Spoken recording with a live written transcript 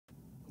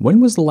When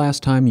was the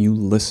last time you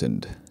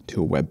listened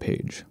to a web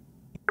page?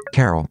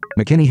 Carol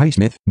McKinney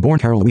Highsmith, born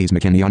Carol Louise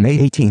McKinney on May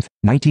 18,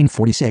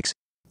 1946.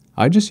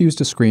 I just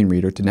used a screen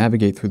reader to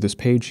navigate through this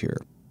page here.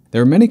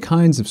 There are many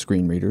kinds of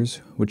screen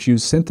readers which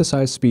use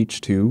synthesized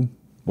speech to,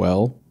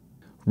 well,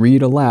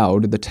 read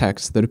aloud the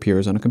text that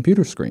appears on a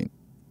computer screen.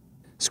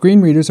 Screen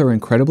readers are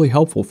incredibly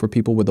helpful for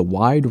people with a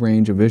wide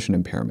range of vision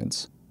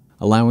impairments,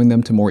 allowing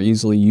them to more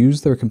easily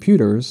use their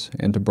computers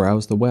and to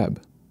browse the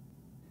web.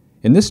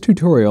 In this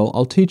tutorial,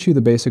 I'll teach you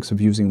the basics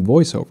of using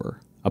VoiceOver,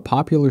 a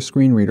popular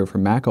screen reader for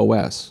Mac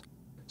OS,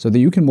 so that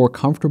you can more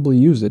comfortably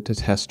use it to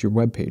test your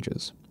web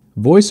pages.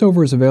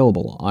 VoiceOver is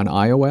available on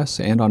iOS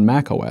and on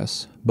Mac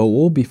OS, but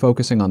we'll be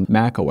focusing on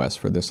Mac OS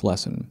for this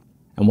lesson.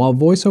 And while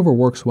VoiceOver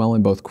works well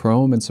in both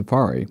Chrome and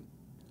Safari,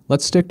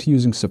 let's stick to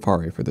using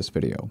Safari for this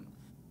video.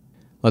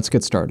 Let's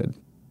get started.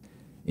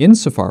 In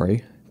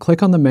Safari,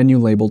 click on the menu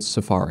labeled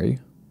Safari,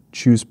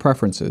 choose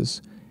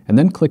Preferences, and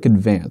then click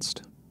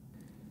Advanced.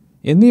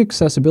 In the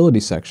Accessibility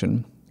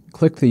section,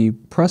 click the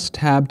Press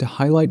Tab to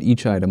highlight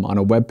each item on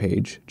a web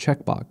page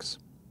checkbox.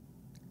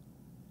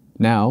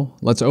 Now,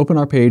 let's open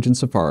our page in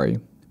Safari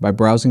by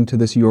browsing to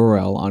this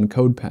URL on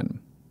CodePen.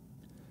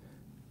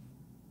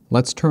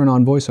 Let's turn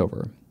on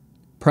VoiceOver.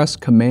 Press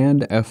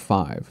Command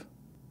F5.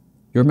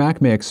 Your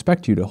Mac may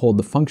expect you to hold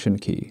the Function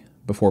key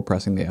before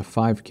pressing the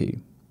F5 key.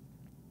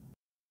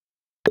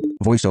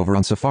 VoiceOver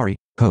on Safari,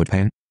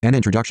 CodePen, an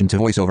introduction to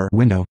VoiceOver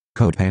window,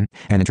 CodePen,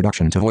 an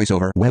introduction to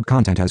VoiceOver web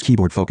content as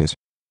keyboard focus.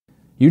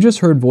 You just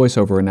heard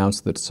VoiceOver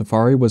announce that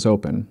Safari was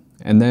open,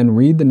 and then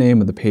read the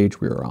name of the page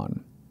we are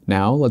on.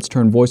 Now, let's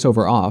turn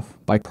VoiceOver off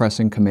by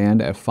pressing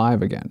Command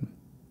F5 again.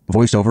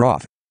 VoiceOver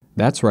off.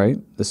 That's right,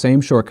 the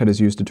same shortcut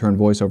is used to turn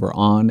VoiceOver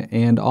on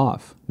and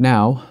off.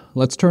 Now,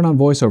 let's turn on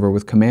VoiceOver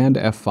with Command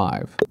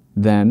F5.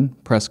 Then,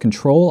 press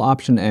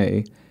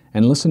Ctrl-Option-A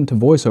and listen to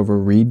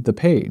VoiceOver read the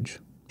page.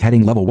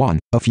 Heading Level 1,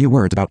 a few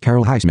words about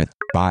Carol Highsmith,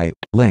 by,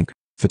 link,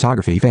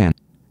 photography fan.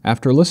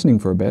 After listening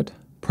for a bit,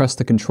 press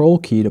the Control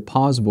key to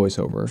pause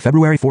VoiceOver.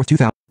 February 4,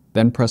 2000.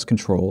 Then press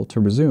Control to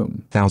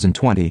resume.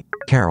 2020,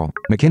 Carol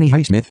McKinney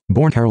Highsmith,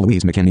 born Carol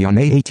Louise McKinney on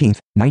May 18,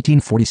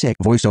 1946.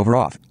 VoiceOver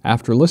off.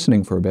 After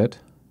listening for a bit,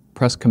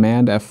 press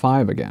Command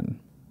F5 again.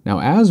 Now,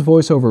 as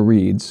VoiceOver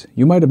reads,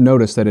 you might have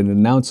noticed that it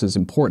announces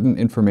important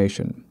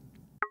information.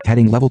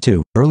 Heading Level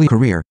 2, Early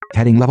Career.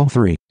 Heading Level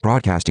 3,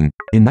 Broadcasting.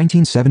 In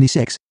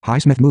 1976,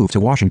 Highsmith moved to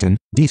Washington,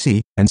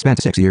 D.C., and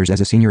spent 6 years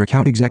as a senior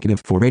account executive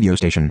for radio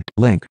station,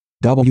 link,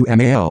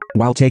 WMAL,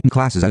 while taking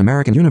classes at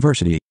American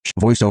University.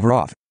 VoiceOver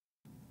off.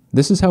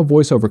 This is how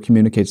VoiceOver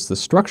communicates the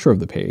structure of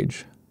the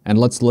page and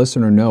lets the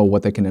listener know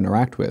what they can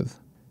interact with.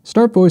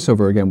 Start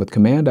VoiceOver again with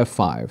Command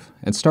F5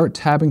 and start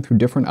tabbing through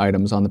different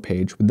items on the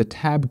page with the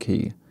Tab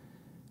key.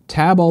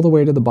 Tab all the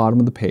way to the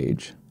bottom of the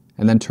page,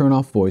 and then turn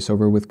off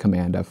VoiceOver with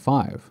Command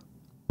F5.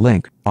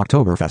 Link,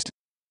 Oktoberfest.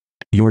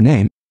 Your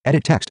name,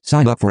 edit text,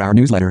 sign up for our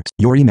newsletter,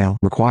 your email,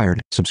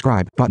 required,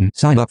 subscribe button,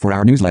 sign up for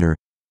our newsletter.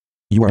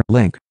 URL,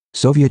 link,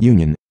 Soviet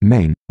Union,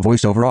 Maine,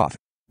 VoiceOver off.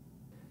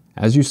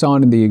 As you saw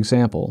in the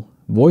example,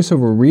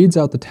 VoiceOver reads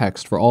out the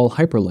text for all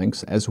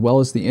hyperlinks as well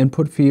as the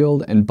input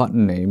field and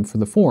button name for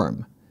the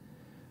form.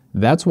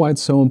 That's why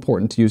it's so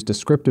important to use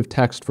descriptive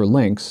text for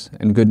links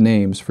and good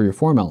names for your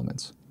form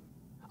elements.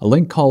 A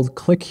link called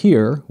Click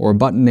Here or a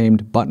button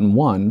named Button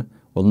 1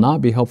 will not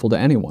be helpful to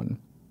anyone,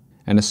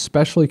 and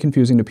especially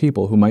confusing to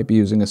people who might be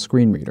using a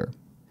screen reader.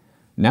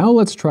 Now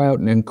let's try out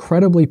an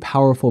incredibly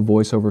powerful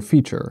VoiceOver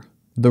feature,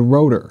 the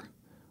rotor,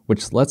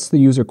 which lets the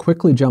user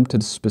quickly jump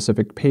to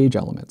specific page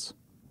elements.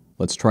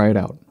 Let's try it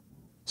out.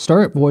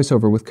 Start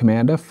VoiceOver with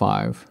Command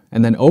F5,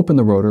 and then open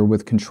the rotor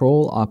with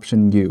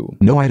Ctrl-Option-U.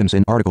 No items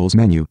in Articles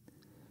menu.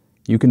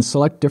 You can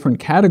select different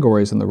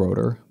categories in the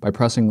rotor by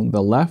pressing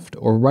the left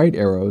or right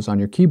arrows on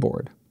your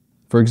keyboard.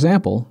 For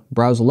example,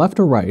 browse left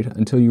or right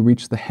until you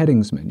reach the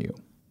Headings menu.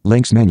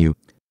 Links menu.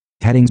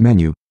 Headings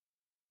menu.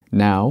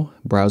 Now,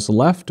 browse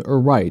left or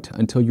right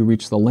until you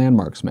reach the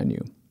Landmarks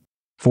menu.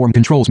 Form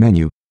Controls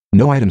menu.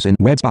 No items in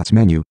WebSpots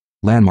menu.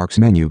 Landmarks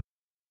menu.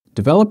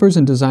 Developers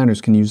and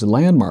designers can use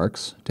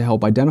landmarks to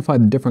help identify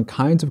the different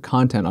kinds of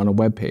content on a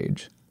web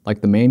page,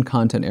 like the main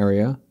content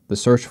area, the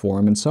search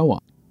form, and so on.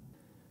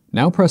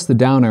 Now press the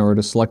down arrow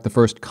to select the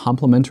first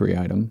complementary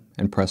item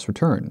and press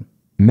Return.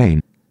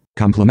 Main.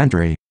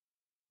 Complementary.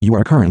 You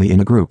are currently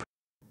in a group.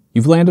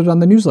 You've landed on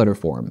the newsletter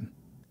form.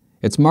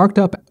 It's marked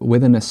up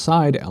with an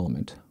aside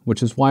element,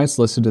 which is why it's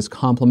listed as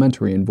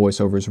complementary in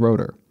VoiceOver's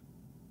rotor.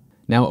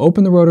 Now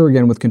open the rotor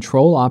again with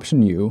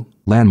Ctrl-Option-U.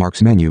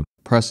 Landmarks menu.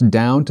 Press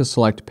down to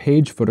select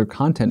Page Footer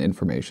Content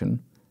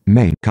Information.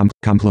 Main.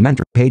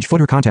 Complementary. Page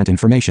Footer Content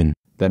Information.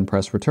 Then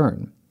press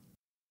Return.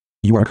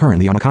 You are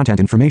currently on a content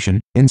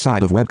information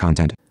inside of web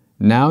content.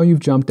 Now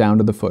you've jumped down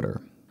to the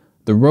footer.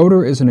 The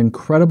rotor is an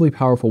incredibly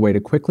powerful way to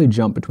quickly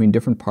jump between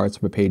different parts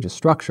of a page's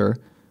structure.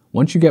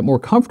 Once you get more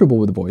comfortable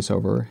with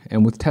VoiceOver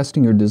and with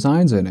testing your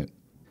designs in it,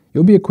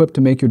 you'll be equipped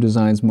to make your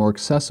designs more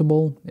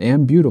accessible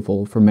and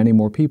beautiful for many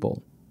more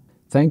people.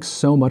 Thanks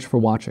so much for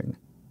watching.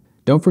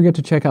 Don't forget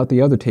to check out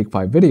the other Take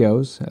 5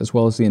 videos, as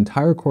well as the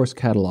entire course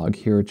catalog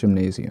here at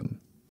Gymnasium.